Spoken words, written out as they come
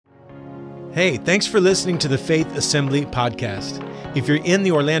Hey, thanks for listening to the Faith Assembly podcast. If you're in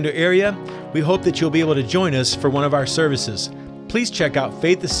the Orlando area, we hope that you'll be able to join us for one of our services. Please check out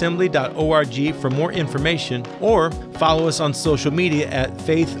faithassembly.org for more information or follow us on social media at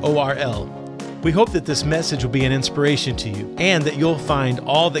faithorl. We hope that this message will be an inspiration to you and that you'll find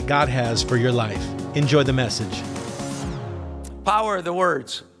all that God has for your life. Enjoy the message. Power of the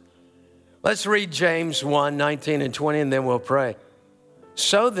words. Let's read James 1, 19 and 20, and then we'll pray.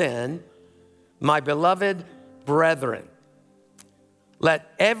 So then, my beloved brethren,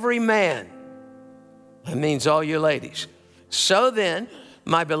 let every man, that means all you ladies. So then,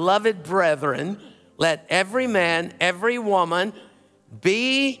 my beloved brethren, let every man, every woman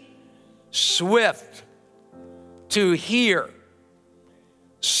be swift to hear,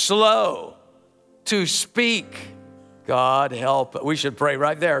 slow to speak. God help. We should pray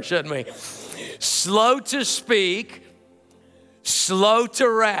right there, shouldn't we? Slow to speak, slow to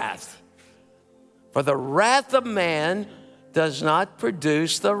wrath. For the wrath of man does not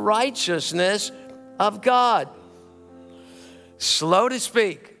produce the righteousness of God. Slow to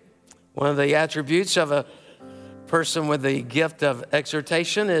speak. One of the attributes of a person with the gift of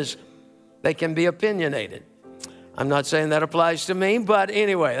exhortation is they can be opinionated. I'm not saying that applies to me, but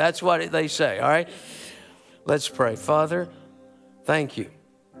anyway, that's what they say, all right? Let's pray. Father, thank you.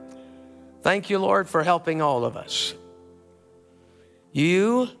 Thank you, Lord, for helping all of us.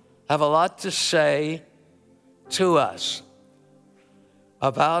 You have a lot to say to us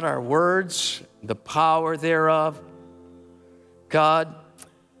about our words, the power thereof. God,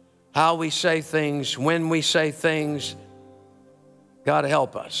 how we say things, when we say things. God,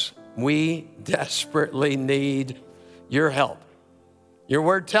 help us. We desperately need your help. Your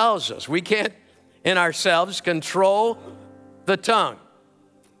word tells us we can't in ourselves control the tongue.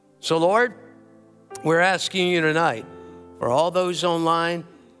 So, Lord, we're asking you tonight for all those online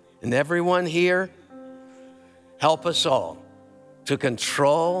and everyone here, help us all to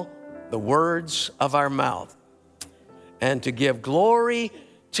control the words of our mouth and to give glory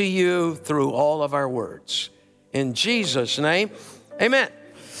to you through all of our words. In Jesus' name, amen.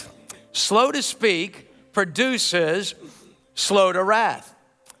 Slow to speak produces slow to wrath.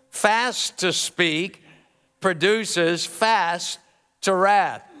 Fast to speak produces fast to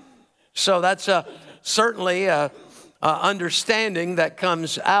wrath. So that's certainly a understanding that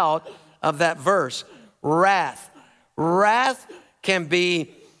comes out of that verse. Wrath. Wrath can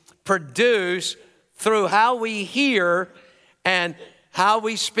be produced through how we hear and how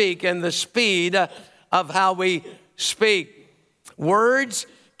we speak and the speed of how we speak. Words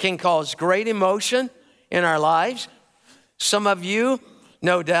can cause great emotion in our lives. Some of you,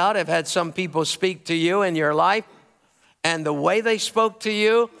 no doubt, have had some people speak to you in your life, and the way they spoke to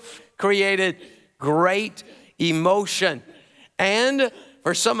you created great emotion. And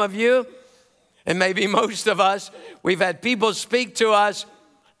for some of you, and maybe most of us, we've had people speak to us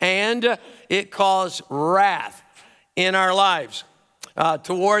and it caused wrath in our lives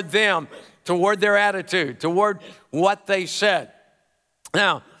toward them, toward their attitude, toward what they said.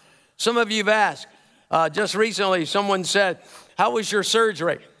 Now, some of you have asked, just recently someone said, how was your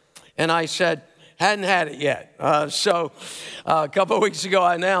surgery? And I said, hadn't had it yet. So a couple of weeks ago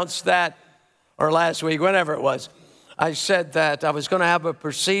I announced that, or last week, whenever it was, I said that I was going to have a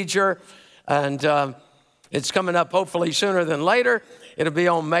procedure, and it's coming up hopefully sooner than later. It'll be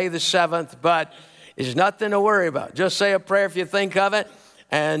on May the 7th, but it's nothing to worry about. Just say a prayer if you think of it,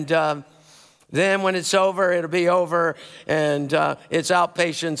 and then when it's over, it'll be over, and it's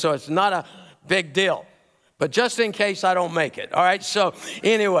outpatient, so it's not a big deal. But just in case I don't make it, all right? So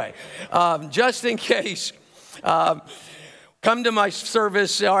anyway, just in case, come to my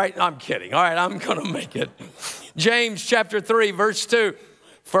service. All right, I'm kidding. All right, I'm going to make it. James chapter 3, verse 2.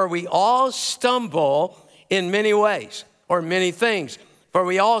 For we all stumble in many ways, or many things. For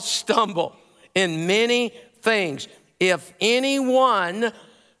we all stumble in many things. If anyone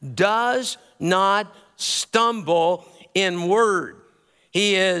does not stumble in word,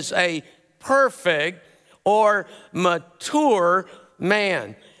 he is a perfect or mature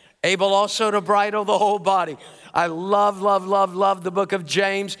man, able also to bridle the whole body. I love the book of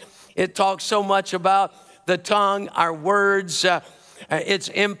James. It talks so much about the tongue, our words, its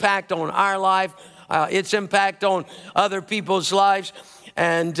impact on our life, its impact on other people's lives.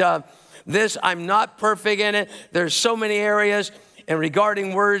 And this, I'm not perfect in it. There's so many areas and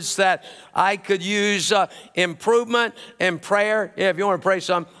regarding words that I could use improvement and prayer. Yeah, if you want to pray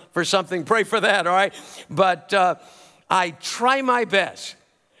for something, pray for that, all right? But I try my best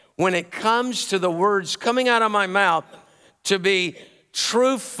when it comes to the words coming out of my mouth to be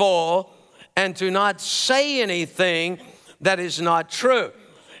truthful and to not say anything that is not true.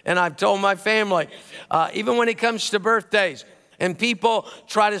 And I've told my family, even when it comes to birthdays, and people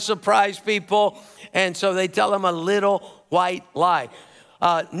try to surprise people, and so they tell them a little white lie.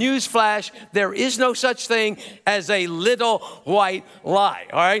 Newsflash, there is no such thing as a little white lie,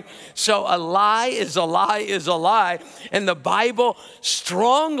 all right? So a lie is a lie is a lie, and the Bible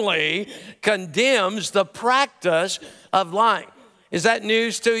strongly condemns the practice of lying. Is that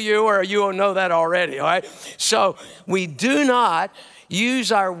news to you, or you know that already, all right? So we do not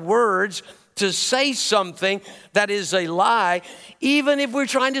use our words to say something that is a lie, even if we're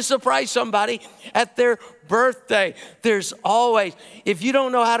trying to surprise somebody at their birthday. There's always, if you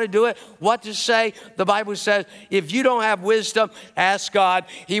don't know how to do it, what to say, the Bible says, if you don't have wisdom, ask God.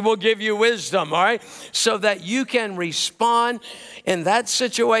 He will give you wisdom, all right? So that you can respond in that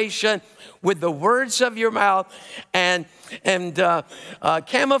situation with the words of your mouth and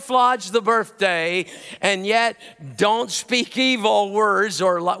camouflage the birthday, and yet don't speak evil words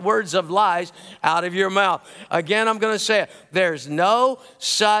or words of lies out of your mouth. Again, I'm going to say it. There's no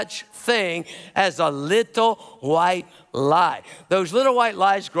such thing as a little white lie. Those little white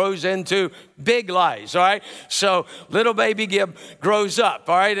lies grows into big lies, all right? So little baby Gib grows up,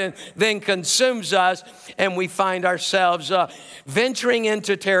 all right, and then consumes us, and we find ourselves venturing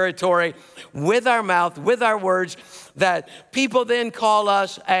into territory with our mouth, with our words, that people then call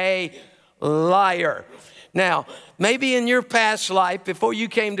us a liar. Now, maybe in your past life, before you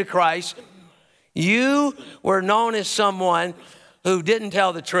came to Christ, you were known as someone who didn't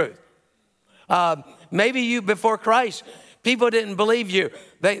tell the truth. Maybe you, before Christ, people didn't believe you.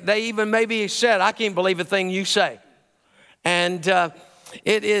 They even maybe said, I can't believe a thing you say. And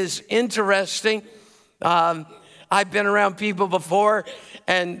it is interesting. I've been around people before,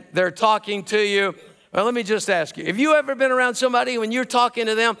 and they're talking to you. Well, let me just ask you, have you ever been around somebody when you're talking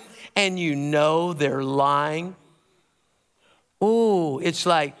to them and you know they're lying? Ooh, it's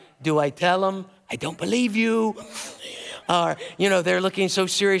like, do I tell them? I don't believe you. Or, they're looking so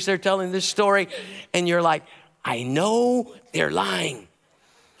serious, they're telling this story, and you're like, I know they're lying.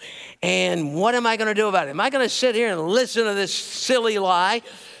 And what am I going to do about it? Am I going to sit here and listen to this silly lie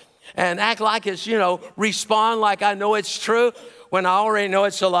and act like it's, respond like I know it's true when I already know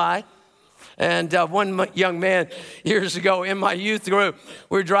it's a lie? And one young man years ago in my youth group,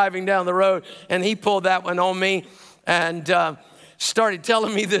 we were driving down the road, and he pulled that one on me and started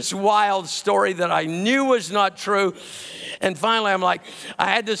telling me this wild story that I knew was not true. And finally, I'm like, I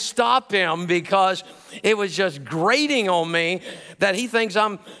had to stop him because it was just grating on me that he thinks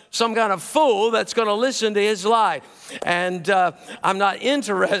I'm some kind of fool that's going to listen to his lie. And I'm not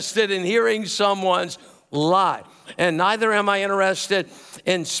interested in hearing someone's lie. And neither am I interested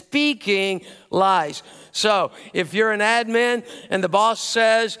in speaking lies. So if you're an admin and the boss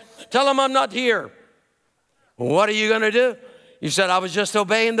says, tell him I'm not here, what are you going to do? You said, I was just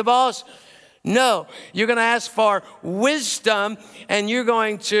obeying the boss. No, you're going to ask for wisdom, and you're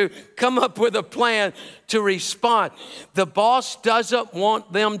going to come up with a plan to respond. The boss doesn't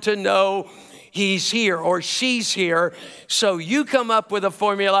want them to know he's here or she's here, so you come up with a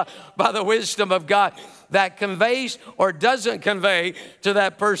formula by the wisdom of God that conveys or doesn't convey to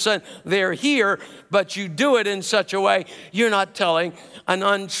that person they're here, but you do it in such a way you're not telling an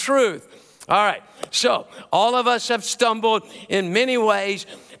untruth. All right, so all of us have stumbled in many ways,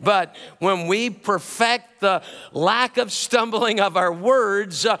 but when we perfect the lack of stumbling of our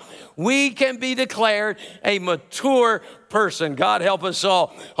words, we can be declared a mature person. God help us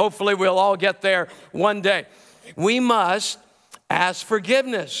all. Hopefully we'll all get there one day. We must ask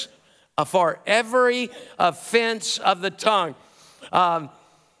forgiveness for every offense of the tongue.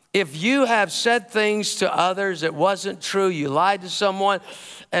 If you have said things to others that wasn't true, you lied to someone,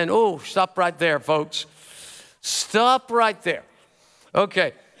 and stop right there, folks. Stop right there.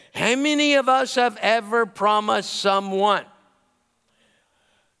 Okay, how many of us have ever promised someone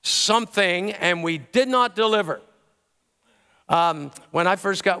something and we did not deliver? When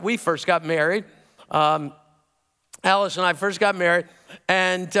we first got married, Alice and I first got married,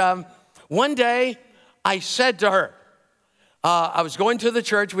 and one day I said to her, I was going to the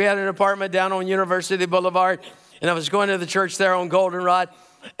church. We had an apartment down on University Boulevard, and I was going to the church there on Goldenrod,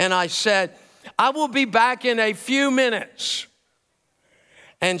 and I said, I will be back in a few minutes.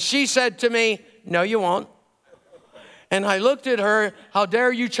 And she said to me, no, you won't. And I looked at her, how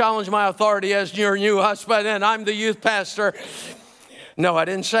dare you challenge my authority as your new husband, and I'm the youth pastor. No, I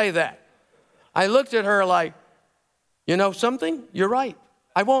didn't say that. I looked at her like, you know something? You're right.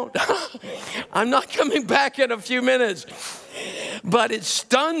 I won't. I'm not coming back in a few minutes. But it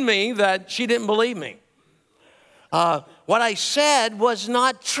stunned me that she didn't believe me. What I said was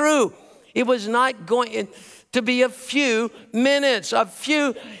not true. It was not going. to be a few minutes,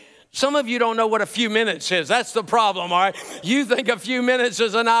 Some of you don't know what a few minutes is. That's the problem, all right? You think a few minutes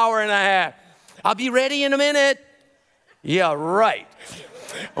is an hour and a half. I'll be ready in a minute. Yeah, right.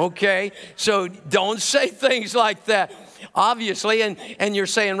 Okay, so don't say things like that. Obviously, and you're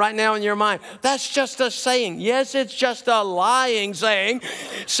saying right now in your mind, that's just a saying. Yes, it's just a lying saying,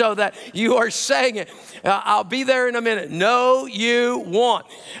 so that you are saying it. I'll be there in a minute. No, you won't.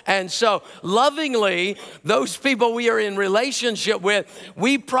 And so lovingly, those people we are in relationship with,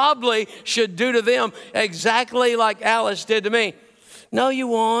 we probably should do to them exactly like Alice did to me. No, you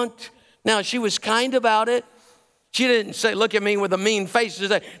won't. Now, she was kind about it. She didn't say, look at me with a mean face and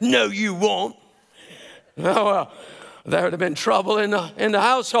say, no, you won't. Oh, well, there would have been trouble in the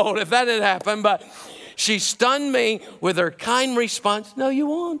household if that had happened. But she stunned me with her kind response. No, you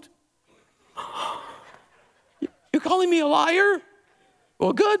won't. You're calling me a liar?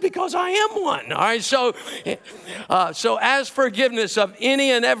 Well, good, because I am one. All right, so as forgiveness of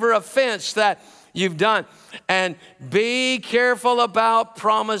any and every offense that you've done. And be careful about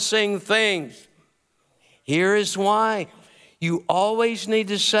promising things. Here is why. You always need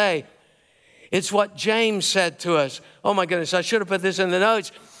to say, it's what James said to us. Oh my goodness, I should have put this in the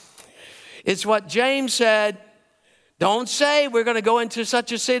notes. It's what James said. Don't say we're going to go into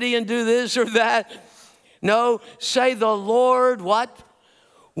such a city and do this or that. No, say the Lord what?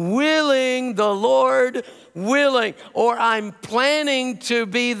 Willing, the Lord willing. Or I'm planning to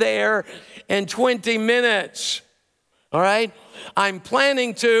be there in 20 minutes. All right? I'm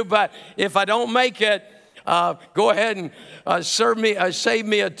planning to, but if I don't make it, go ahead and save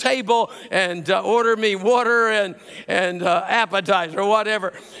me a table and order me water and appetizer or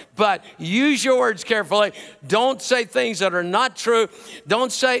whatever. But use your words carefully. Don't say things that are not true.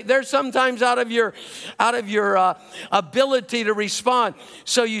 Don't say, they're sometimes out of your ability to respond.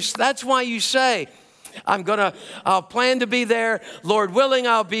 So that's why you say, I'll plan to be there. Lord willing,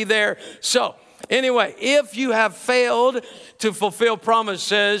 I'll be there. So anyway, if you have failed to fulfill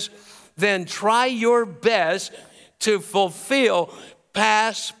promises, then try your best to fulfill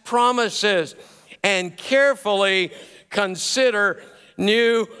past promises and carefully consider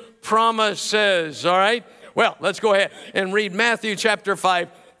new promises. All right? Well, let's go ahead and read Matthew chapter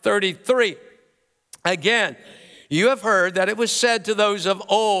 5:33. Again, you have heard that it was said to those of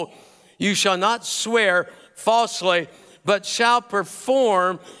old, you shall not swear falsely, but shall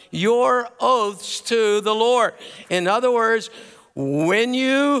perform your oaths to the Lord. In other words, when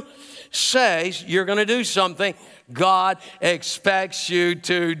you say you're going to do something, God expects you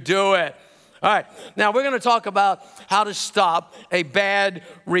to do it. All right, now we're going to talk about how to stop a bad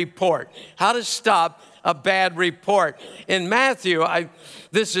report. How to stop a bad report. In Matthew,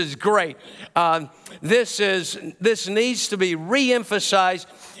 this is great. This needs to be re-emphasized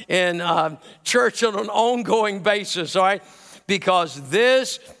in church on an ongoing basis, all right? Because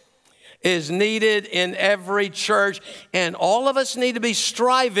this is needed in every church, and all of us need to be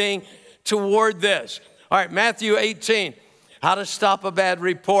striving toward this. All right, Matthew 18, how to stop a bad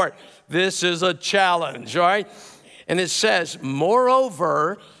report. This is a challenge, all right? And it says,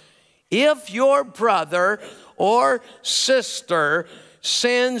 moreover, if your brother or sister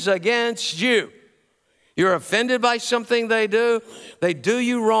sins against you, you're offended by something they do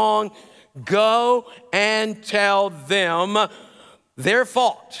you wrong, go and tell them their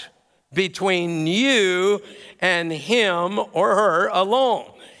fault between you and him or her alone.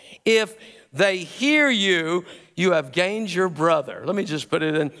 If they hear you, you have gained your brother. Let me just put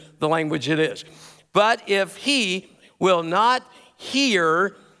it in the language it is. But if he will not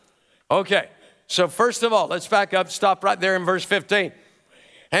hear, okay, so first of all, let's back up, stop right there in verse 15.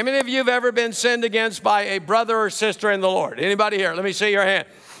 How many of you have ever been sinned against by a brother or sister in the Lord? Anybody here? Let me see your hand.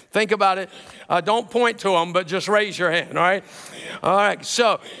 Think about it. Don't point to them, but just raise your hand, all right? All right,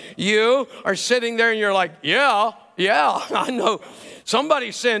 so you are sitting there and you're like, yeah, I know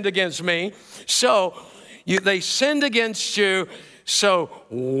somebody sinned against me. So they sinned against you. So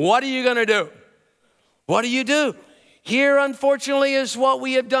what are you going to do? What do you do? Here, unfortunately, is what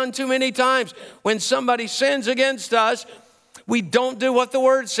we have done too many times. When somebody sins against us, we don't do what the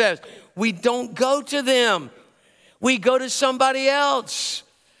word says. We don't go to them. We go to somebody else.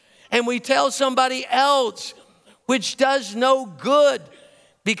 And we tell somebody else, which does no good.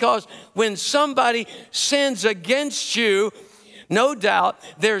 Because when somebody sins against you, no doubt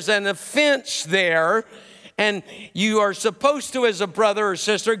there's an offense there. And you are supposed to, as a brother or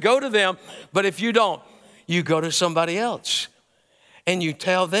sister, go to them. But if you don't, you go to somebody else. And you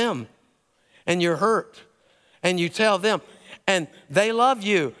tell them. And you're hurt. And you tell them. And they love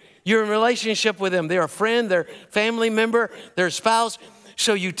you. You're in relationship with them. They're a friend, they're a family member, they're a spouse.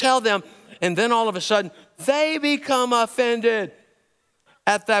 So you tell them, and then all of a sudden, they become offended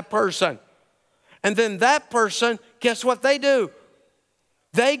at that person. And then that person, guess what they do?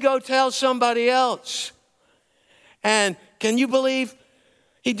 They go tell somebody else. And can you believe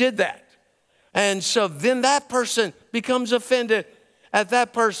he did that? And so then that person becomes offended at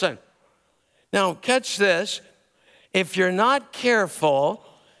that person. Now, catch this. If you're not careful,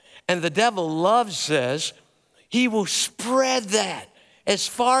 and the devil loves this, he will spread that as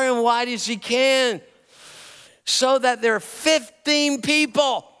far and wide as he can so that there are 15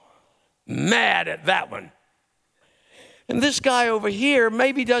 people mad at that one. And this guy over here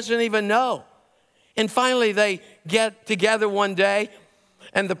maybe doesn't even know. And finally they get together one day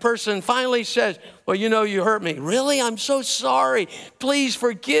and the person finally says, well, you know, you hurt me. Really? I'm so sorry. Please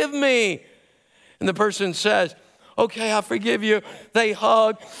forgive me. And the person says, okay, I forgive you. They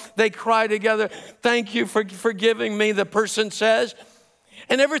hug, they cry together. Thank you for forgiving me, the person says.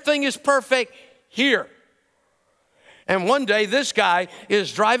 And everything is perfect here. And one day this guy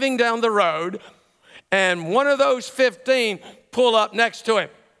is driving down the road and one of those 15 pull up next to him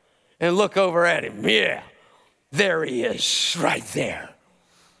and look over at him. Yeah, there he is right there.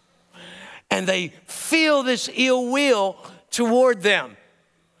 And they feel this ill will toward them.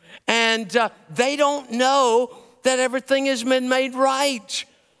 And they don't know that everything has been made right.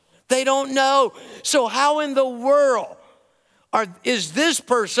 They don't know. So how in the world is this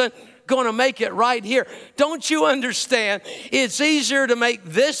person going to make it right here? Don't you understand? It's easier to make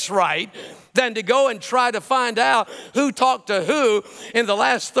this right than to go and try to find out who talked to who in the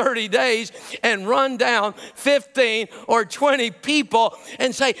last 30 days and run down 15 or 20 people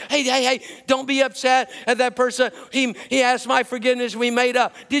and say, hey, don't be upset at that person. He asked my forgiveness. We made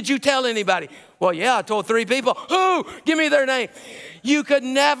up. Did you tell anybody? Well, yeah, I told 3 people. Who? Give me their name. You could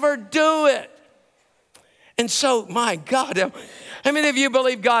never do it. And so, my God, how many of you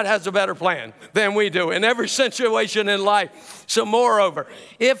believe God has a better plan than we do in every situation in life? So moreover,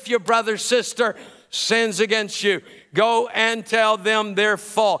 if your brother, sister sins against you, go and tell them their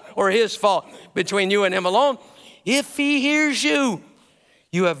fault or his fault between you and him alone. If he hears you,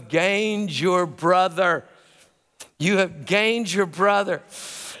 you have gained your brother. You have gained your brother.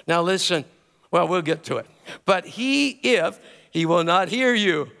 Now listen, well, we'll get to it. But if he will not hear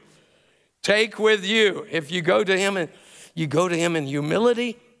you, take with you. If you go to him and you go to him in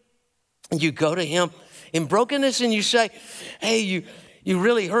humility, and you go to him in brokenness, and you say, hey, you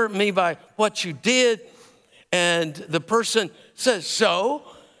really hurt me by what you did. And the person says, so?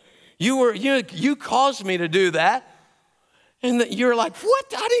 You caused me to do that. And you're like, what?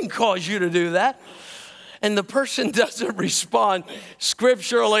 I didn't cause you to do that. And the person doesn't respond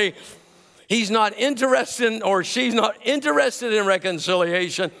scripturally. He's not interested or she's not interested in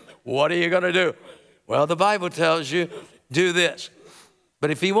reconciliation. What are you going to do? Well, the Bible tells you, do this.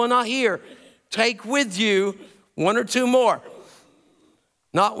 But if he will not hear, take with you 1 or 2 more.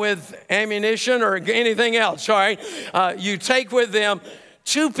 Not with ammunition or anything else, all right? You take with them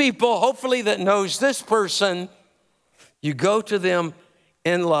 2 people, hopefully that knows this person. You go to them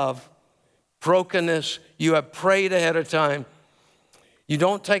in love, brokenness. You have prayed ahead of time. You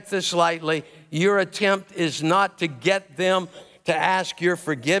don't take this lightly. Your attempt is not to get them to ask your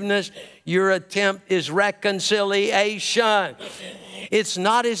forgiveness. Your attempt is reconciliation. It's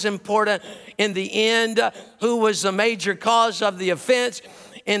not as important in the end who was the major cause of the offense.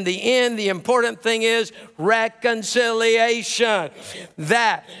 In the end, the important thing is reconciliation.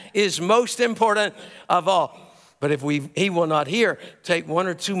 That is most important of all. But if he will not hear, take 1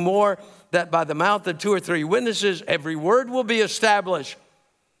 or 2 more, that by the mouth of 2 or 3 witnesses, every word will be established.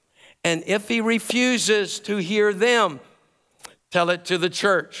 And if he refuses to hear them, tell it to the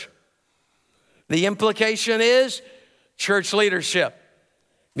church. The implication is church leadership.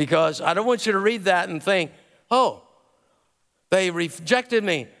 Because I don't want you to read that and think, oh, they rejected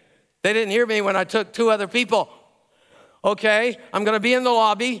me. They didn't hear me when I took 2 other people. Okay, I'm going to be in the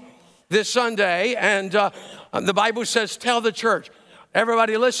lobby this Sunday, and the Bible says, tell the church.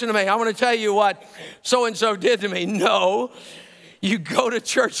 Everybody listen to me. I want to tell you what so-and-so did to me. No, you go to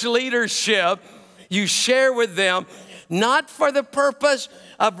church leadership. You share with them, not for the purpose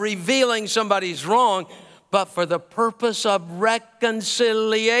of revealing somebody's wrong, but for the purpose of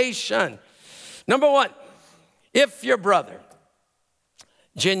reconciliation. Number 1, if your brother,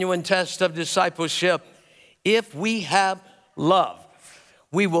 genuine test of discipleship, if we have love,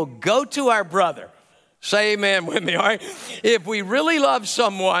 we will go to our brother. Say amen with me, all right? If we really love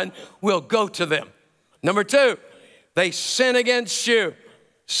someone, we'll go to them. Number 2, they sin against you.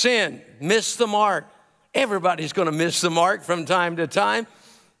 Sin, miss the mark. Everybody's going to miss the mark from time to time.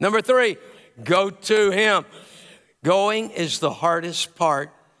 Number 3, go to him. Going is the hardest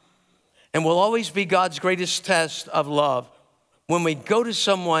part. and will always be God's greatest test of love when we go to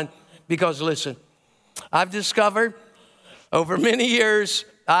someone, because listen, I've discovered over many years,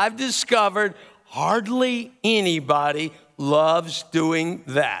 hardly anybody loves doing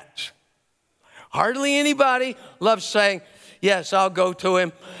that. Hardly anybody loves saying, yes, I'll go to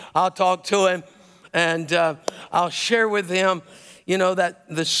him, I'll talk to him, and I'll share with him, that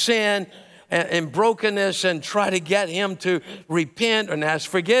the sin and brokenness, and try to get him to repent and ask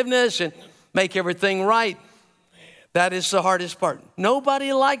forgiveness and make everything right. That is the hardest part.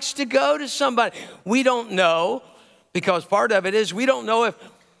 Nobody likes to go to somebody. We don't know, because part of it is we don't know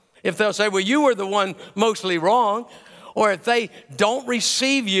if they'll say, well, you were the one mostly wrong, or if they don't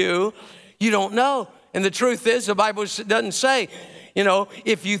receive you, you don't know. And the truth is, the Bible doesn't say,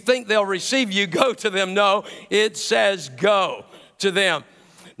 if you think they'll receive you, go to them. No, it says go to them.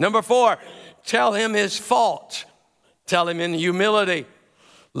 Number 4, tell him his fault. Tell him in humility,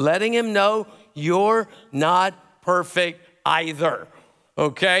 letting him know you're not perfect either.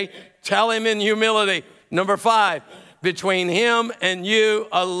 Okay? Tell him in humility. Number 5, between him and you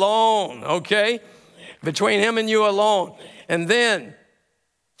alone. Okay? Between him and you alone. And then,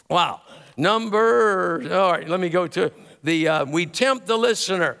 all right, let me go to we tempt the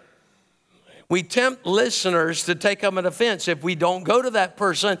listener. We tempt listeners to take up an offense if we don't go to that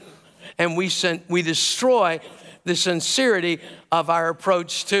person, and we destroy the sincerity of our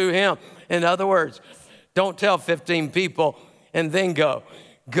approach to him. In other words, don't tell 15 people and then go.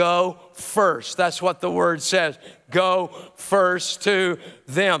 Go first. That's what the word says. Go first to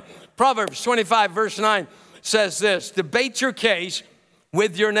them. Proverbs 25, verse 9 says this: debate your case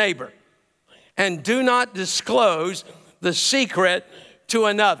with your neighbor, and do not disclose the secret to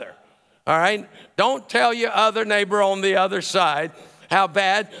another. All right? Don't tell your other neighbor on the other side how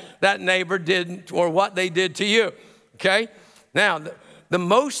bad that neighbor did or what they did to you. Okay? Now, the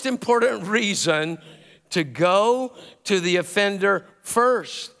most important reason to go to the offender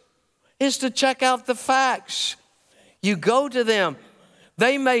first is to check out the facts. You go to them.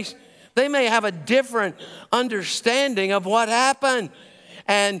 They may have a different understanding of what happened,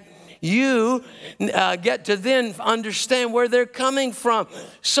 and you get to then understand where they're coming from,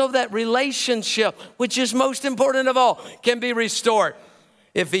 so that relationship, which is most important of all, can be restored.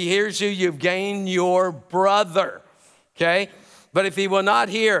 If he hears you, you've gained your brother, okay? But if he will not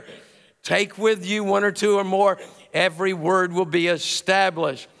hear, take with you 1 or 2 or more, every word will be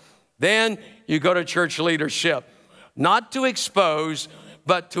established. Then you go to church leadership, not to expose,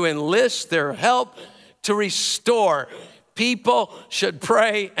 but to enlist their help to restore. People should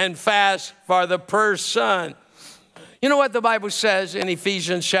pray and fast for the person. You know what the Bible says in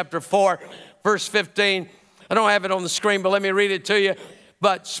Ephesians chapter 4, verse 15? I don't have it on the screen, but let me read it to you.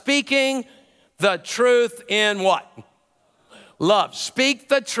 But speaking the truth in what? Love. Speak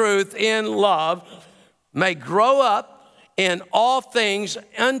the truth in love, may grow up in all things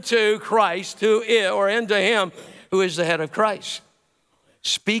unto Christ, unto him who is the head of Christ.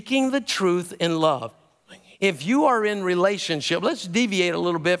 Speaking the truth in love. If you are in relationship, let's deviate a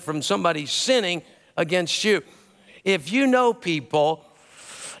little bit from somebody sinning against you. If you know people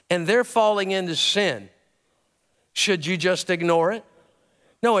and they're falling into sin, should you just ignore it?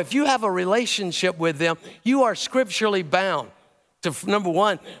 No, if you have a relationship with them, you are scripturally bound to, number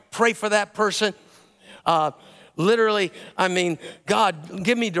 1, pray for that person. God,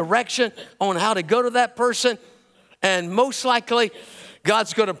 give me direction on how to go to that person. And most likely,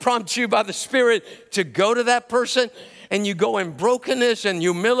 God's going to prompt you by the Spirit to go to that person, and you go in brokenness and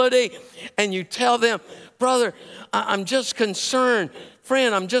humility, and you tell them, brother, I'm just concerned.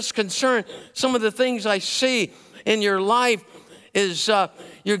 Friend, I'm just concerned. Some of the things I see in your life is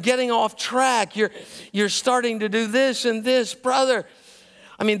you're getting off track. You're starting to do this and this, brother.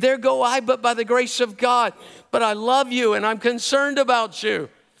 There go I, but by the grace of God. But I love you, and I'm concerned about you.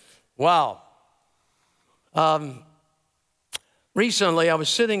 Wow. Recently, I was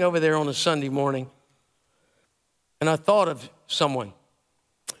sitting over there on a Sunday morning, and I thought of someone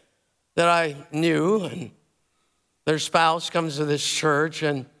that I knew, and their spouse comes to this church,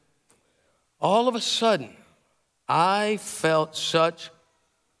 and all of a sudden, I felt such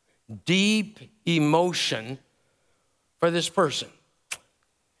deep emotion for this person.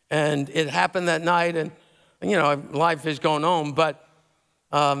 And it happened that night, and, life is going on, but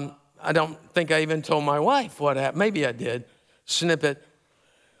I don't think I even told my wife what happened. Maybe I did. Snippet.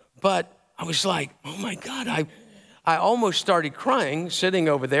 But I was like, oh my God, I almost started crying sitting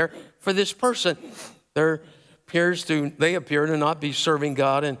over there for this person. They appear to not be serving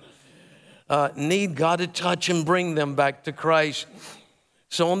God and need God to touch and bring them back to Christ.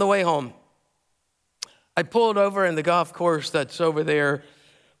 So on the way home, I pulled over in the golf course that's over there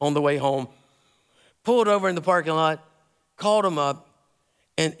on the way home. Pulled over in the parking lot, called him up,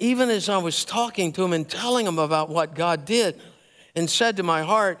 and even as I was talking to him and telling him about what God did and said to my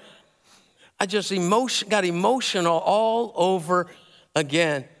heart, I just got emotional all over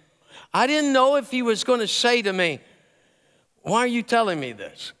again. I didn't know if he was going to say to me, why are you telling me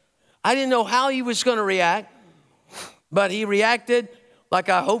this? I didn't know how he was going to react, but he reacted like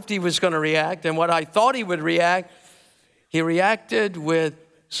I hoped he was going to react, and what I thought he would react, he reacted with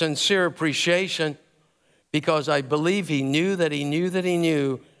sincere appreciation, because I believe he knew that he knew that he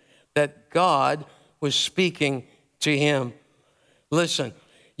knew that God was speaking to him. Listen,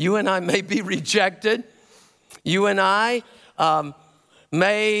 you and I may be rejected. You and I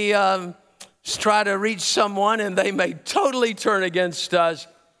may try to reach someone and they may totally turn against us.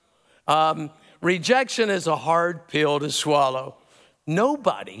 Rejection is a hard pill to swallow.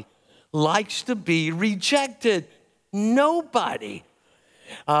 Nobody likes to be rejected. Nobody.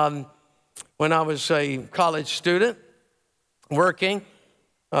 When I was a college student working,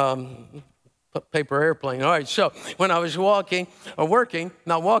 paper airplane. All right, so when I was working, and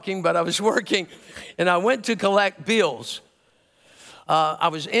I went to collect bills. I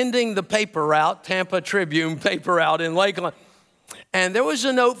was ending the paper route, Tampa Tribune paper route in Lakeland, and there was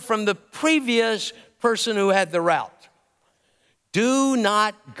a note from the previous person who had the route. Do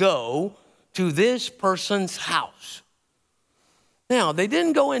not go to this person's house. Now, they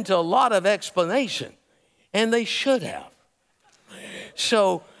didn't go into a lot of explanation, and they should have.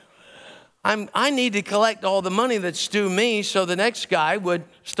 So I need to collect all the money that's due me so the next guy would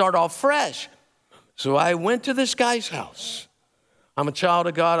start off fresh. So I went to this guy's house. I'm a child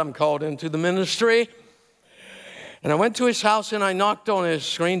of God. I'm called into the ministry. And I went to his house, and I knocked on his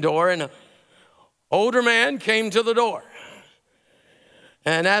screen door, and an older man came to the door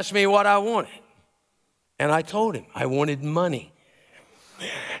and asked me what I wanted. And I told him I wanted money.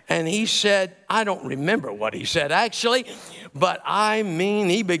 And he said, I don't remember what he said actually, but I mean,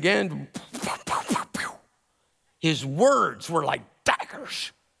 he began to, his words were like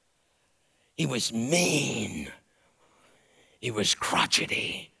daggers. He was mean. He was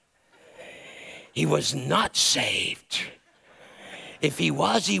crotchety. He was not saved. If he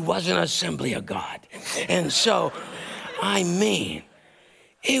was, he wasn't Assembly of God. And so, I mean,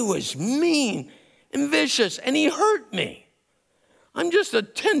 it was mean and vicious, and he hurt me. I'm just a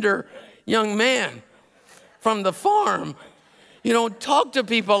tender young man from the farm. You don't talk to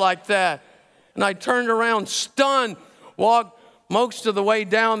people like that. And I turned around stunned, walked most of the way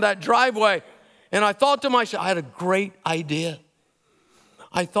down that driveway, and I thought to myself, I had a great idea.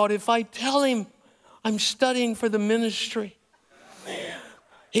 I thought, if I tell him I'm studying for the ministry,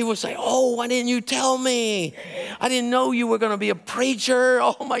 he would say, oh, why didn't you tell me? I didn't know you were going to be a preacher.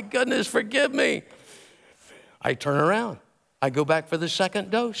 Oh, my goodness, forgive me. I turn around. I go back for the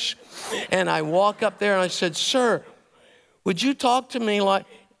second dose. And I walk up there and I said, sir, would you talk to me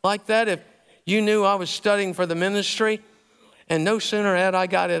like that if you knew I was studying for the ministry? And no sooner had I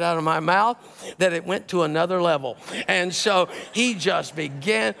got it out of my mouth that it went to another level. And so he just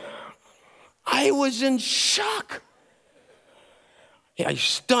began. I was in shock. He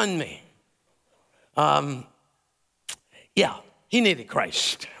stunned me. He needed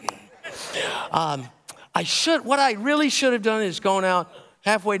Christ. What I really should have done is gone out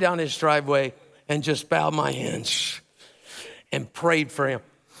halfway down his driveway and just bowed my hands and prayed for him.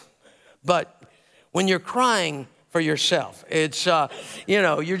 But when you're crying for yourself, it's, I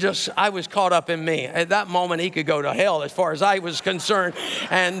was caught up in me. At that moment, he could go to hell as far as I was concerned.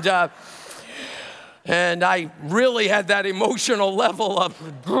 And I really had that emotional level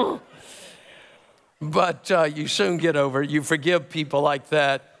of, but you soon get over it. You forgive people like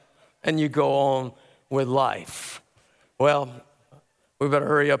that, and you go on with life. Well, we better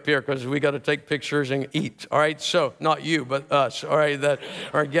hurry up here because we got to take pictures and eat. All right, so not you, but us, all right, that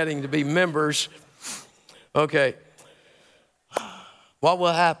are getting to be members. Okay, what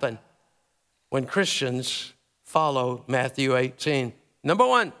will happen when Christians follow Matthew 18? Number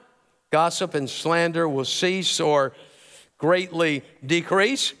one, gossip and slander will cease or greatly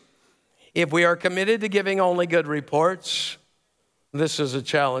decrease. If we are committed to giving only good reports, this is a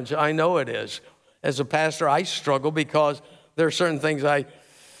challenge. I know it is. As a pastor, I struggle because there are certain things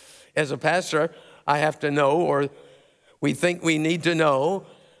as a pastor, I have to know, or we think we need to know.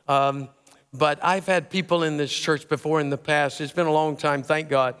 But I've had people in this church before in the past. It's been a long time, thank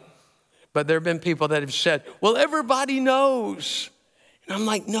God. But there have been people that have said, well, everybody knows. And I'm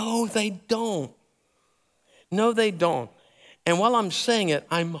like, no, they don't. No, they don't. And while I'm saying it,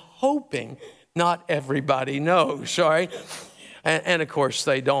 I'm hoping not everybody knows, all right? And of course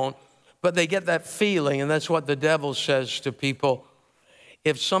they don't. But they get that feeling, and that's what the devil says to people.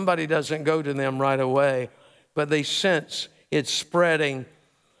 if somebody doesn't go to them right away, but they sense it's spreading,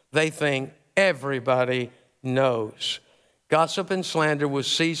 they think everybody knows. Gossip and slander will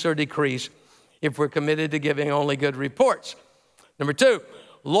cease or decrease if we're committed to giving only good reports. Number 2,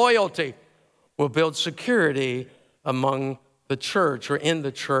 loyalty will build security among the church or in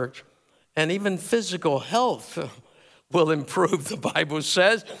the church. And even physical health will improve, the Bible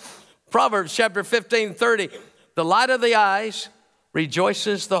says. Proverbs chapter 15:30, the light of the eyes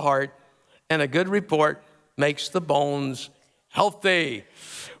rejoices the heart, and a good report makes the bones healthy.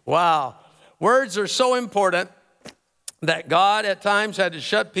 Wow. Words are so important that God at times had to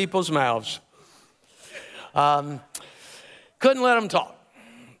shut people's mouths. Couldn't let them talk.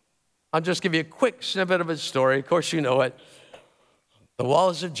 I'll just give you a quick snippet of his story. Of course, you know it. The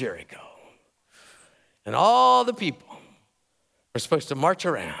walls of Jericho. And all the people were supposed to march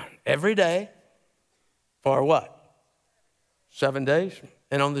around every day for what? 7 days.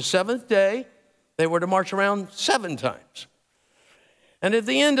 And on the 7th day, they were to march around 7 times. And at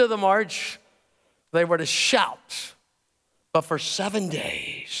the end of the march, they were to shout. But for 7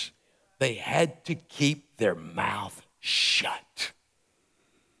 days, they had to keep their mouth shut.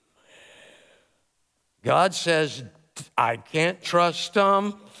 God says, I can't trust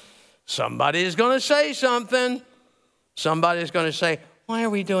them. Somebody's going to say something. Somebody's going to say, why are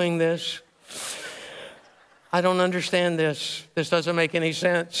we doing this? I don't understand this. This doesn't make any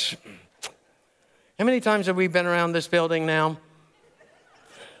sense. How many times have we been around this building now?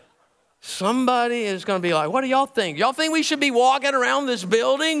 Somebody is going to be like, what do y'all think? Y'all think we should be walking around this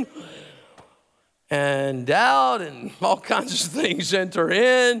building? And doubt and all kinds of things enter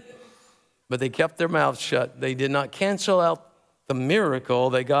in. But they kept their mouths shut. They did not cancel out the miracle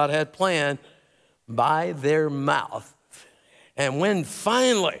that God had planned by their mouth. And when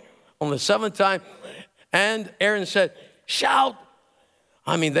finally, on the 7th time, and Aaron said, shout.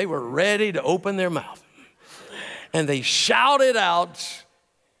 I mean, they were ready to open their mouth. And they shouted out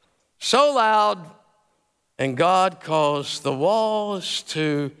so loud, and God caused the walls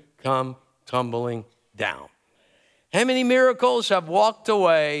to come tumbling down. How many miracles have walked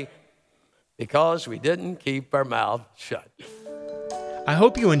away because we didn't keep our mouth shut? I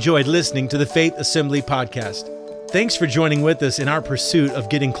hope you enjoyed listening to the Faith Assembly podcast. Thanks for joining with us in our pursuit of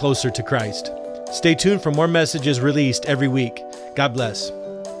getting closer to Christ. Stay tuned for more messages released every week. God bless.